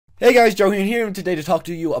Hey guys, Joe here today to talk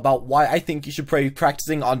to you about why I think you should be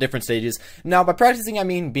practicing on different stages. Now, by practicing, I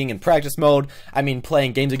mean being in practice mode, I mean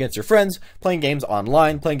playing games against your friends, playing games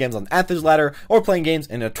online, playing games on Athens Ladder, or playing games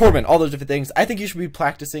in a tournament, all those different things. I think you should be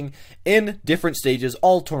practicing in different stages,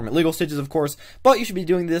 all tournament legal stages, of course, but you should be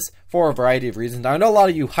doing this for a variety of reasons. Now, I know a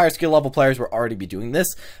lot of you higher skill level players will already be doing this,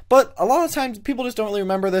 but a lot of times people just don't really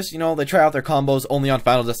remember this. You know, they try out their combos only on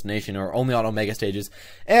Final Destination or only on Omega stages,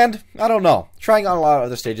 and I don't know, trying on a lot of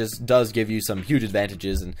other stages does give you some huge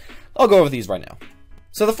advantages, and I'll go over these right now.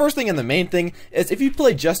 So the first thing and the main thing is if you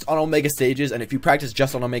play just on Omega stages, and if you practice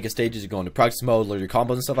just on Omega stages, you go into practice mode, learn your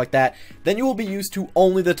combos and stuff like that, then you will be used to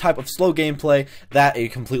only the type of slow gameplay that a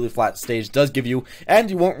completely flat stage does give you,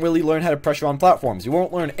 and you won't really learn how to pressure on platforms. You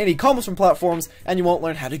won't learn any combos from platforms, and you won't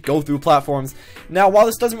learn how to go through platforms. Now, while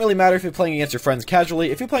this doesn't really matter if you're playing against your friends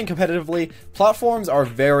casually, if you're playing competitively, platforms are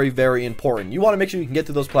very, very important. You want to make sure you can get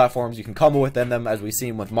through those platforms, you can combo within them, as we've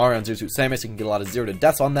seen with Mario and Zero Suit Samus. You can get a lot of 0 to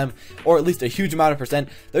deaths on them, or at least a huge amount of percent.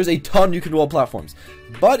 There's a ton you can do on platforms,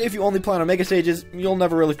 but if you only play on Omega stages, you'll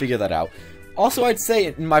never really figure that out. Also, I'd say,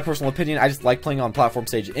 in my personal opinion, I just like playing on platform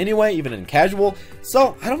stage anyway, even in casual,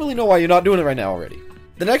 so I don't really know why you're not doing it right now already.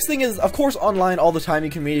 The next thing is, of course, online all the time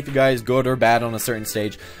you can meet if you guys good or bad on a certain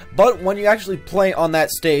stage, but when you actually play on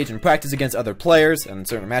that stage and practice against other players and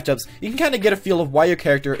certain matchups, you can kind of get a feel of why your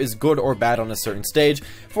character is good or bad on a certain stage.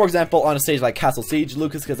 For example, on a stage like Castle Siege,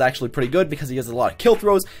 Lucas is actually pretty good because he has a lot of kill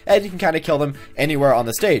throws, and you can kind of kill them anywhere on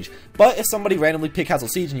the stage. But if somebody randomly pick Castle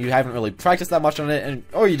Siege and you haven't really practiced that much on it,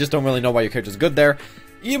 or you just don't really know why your character is good there,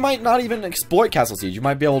 you might not even exploit Castle Siege. You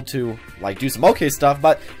might be able to, like, do some okay stuff,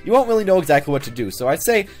 but you won't really know exactly what to do. So I'd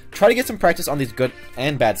say, try to get some practice on these good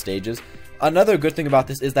and bad stages. Another good thing about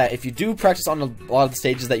this is that if you do practice on a lot of the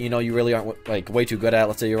stages that you know you really aren't, like, way too good at,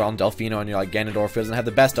 let's say you're on Delfino and you're like Ganondorf doesn't have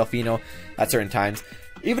the best Delfino at certain times,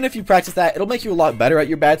 even if you practice that, it'll make you a lot better at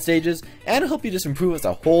your bad stages, and it'll help you just improve as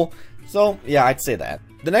a whole. So, yeah, I'd say that.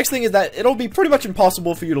 The next thing is that it'll be pretty much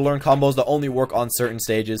impossible for you to learn combos that only work on certain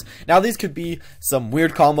stages. Now, these could be some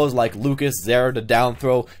weird combos like Lucas, Zero to down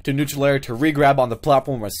throw, to neutral air, to re-grab on the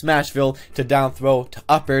platform, or Smashville, to down throw, to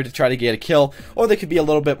up air to try to get a kill. Or they could be a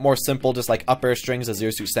little bit more simple, just like up air strings as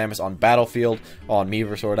Zero Suit Samus on Battlefield, or on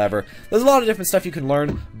Miiverse or whatever. There's a lot of different stuff you can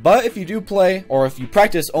learn, but if you do play, or if you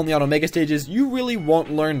practice only on Omega stages, you really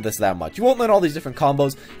won't learn this that much. You won't learn all these different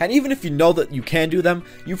combos, and even if you know that you can do them,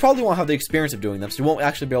 you probably won't have the experience of doing them, so you won't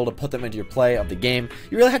actually be able to put them into your play of the game.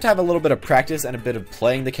 You really have to have a little bit of practice and a bit of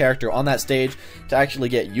playing the character on that stage to actually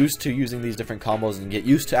get used to using these different combos and get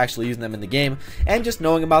used to actually using them in the game, and just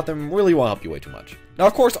knowing about them really won't help you way too much. Now,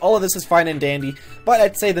 of course, all of this is fine and dandy, but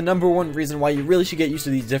I'd say the number one reason why you really should get used to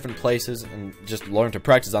these different places and just learn to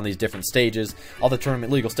practice on these different stages, all the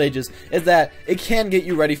tournament legal stages, is that it can get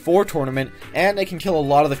you ready for a tournament, and it can kill a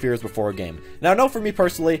lot of the fears before a game. Now, I know for me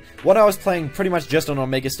personally, when I was playing pretty much just on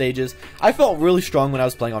Omega stages, I felt really strong when I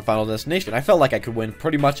was playing on Final Destination. I felt like I could win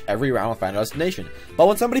pretty much every round on Final Destination. But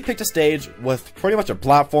when somebody picked a stage with pretty much a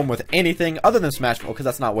platform with anything other than Smash Brothers, because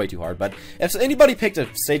that's not way too hard, but if anybody picked a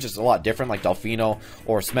stage that's a lot different, like Delfino,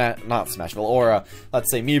 or not Smashville, or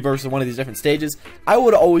let's say Miiverse, or one of these different stages, I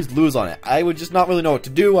would always lose on it. I would just not really know what to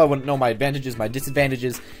do. I wouldn't know my advantages, my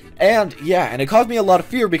disadvantages, and yeah, and it caused me a lot of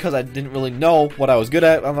fear because I didn't really know what I was good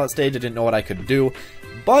at on that stage. I didn't know what I could do.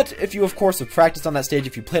 But if you, of course, have practiced on that stage,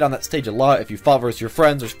 if you played on that stage a lot, if you fought versus your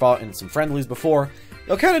friends or fought in some friendlies before,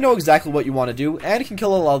 you'll kind of know exactly what you want to do, and it can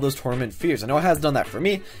kill a lot of those tournament fears. I know it has done that for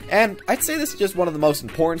me, and I'd say this is just one of the most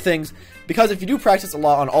important things, because if you do practice a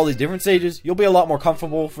lot on all these different stages, you'll be a lot more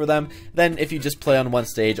comfortable for them than if you just play on one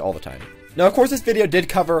stage all the time. Now, of course, this video did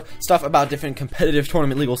cover stuff about different competitive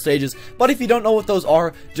tournament legal stages, but if you don't know what those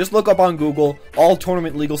are, just look up on Google, all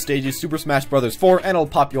tournament legal stages, Super Smash Brothers 4, and it'll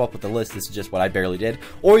pop you up with the list. This is just what I barely did.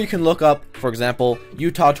 Or you can look up, for example,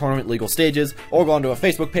 Utah tournament legal stages, or go onto a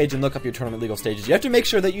Facebook page and look up your tournament legal stages. You have to make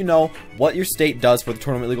sure that you know what your state does for the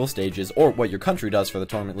tournament legal stages, or what your country does for the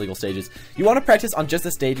tournament legal stages. You want to practice on just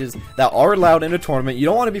the stages that are allowed in a tournament. You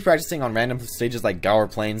don't want to be practicing on random stages like Gower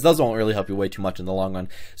Plains. Those won't really help you way too much in the long run.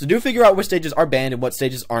 So do figure out which stages are banned and what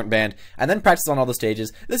stages aren't banned, and then practice on all the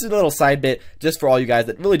stages. This is a little side bit just for all you guys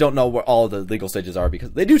that really don't know what all of the legal stages are,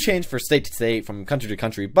 because they do change for state to state, from country to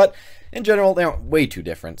country, but in general they aren't way too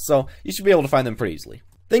different, so you should be able to find them pretty easily.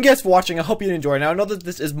 Thank you guys for watching. I hope you enjoyed. Now, I know that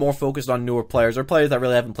this is more focused on newer players, or players that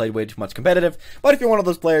really haven't played way too much competitive, but if you're one of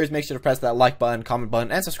those players, make sure to press that like button, comment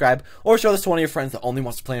button, and subscribe, or show this to one of your friends that only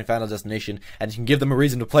wants to play in Final Destination, and you can give them a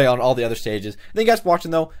reason to play on all the other stages. Thank you guys for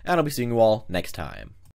watching, though, and I'll be seeing you all next time.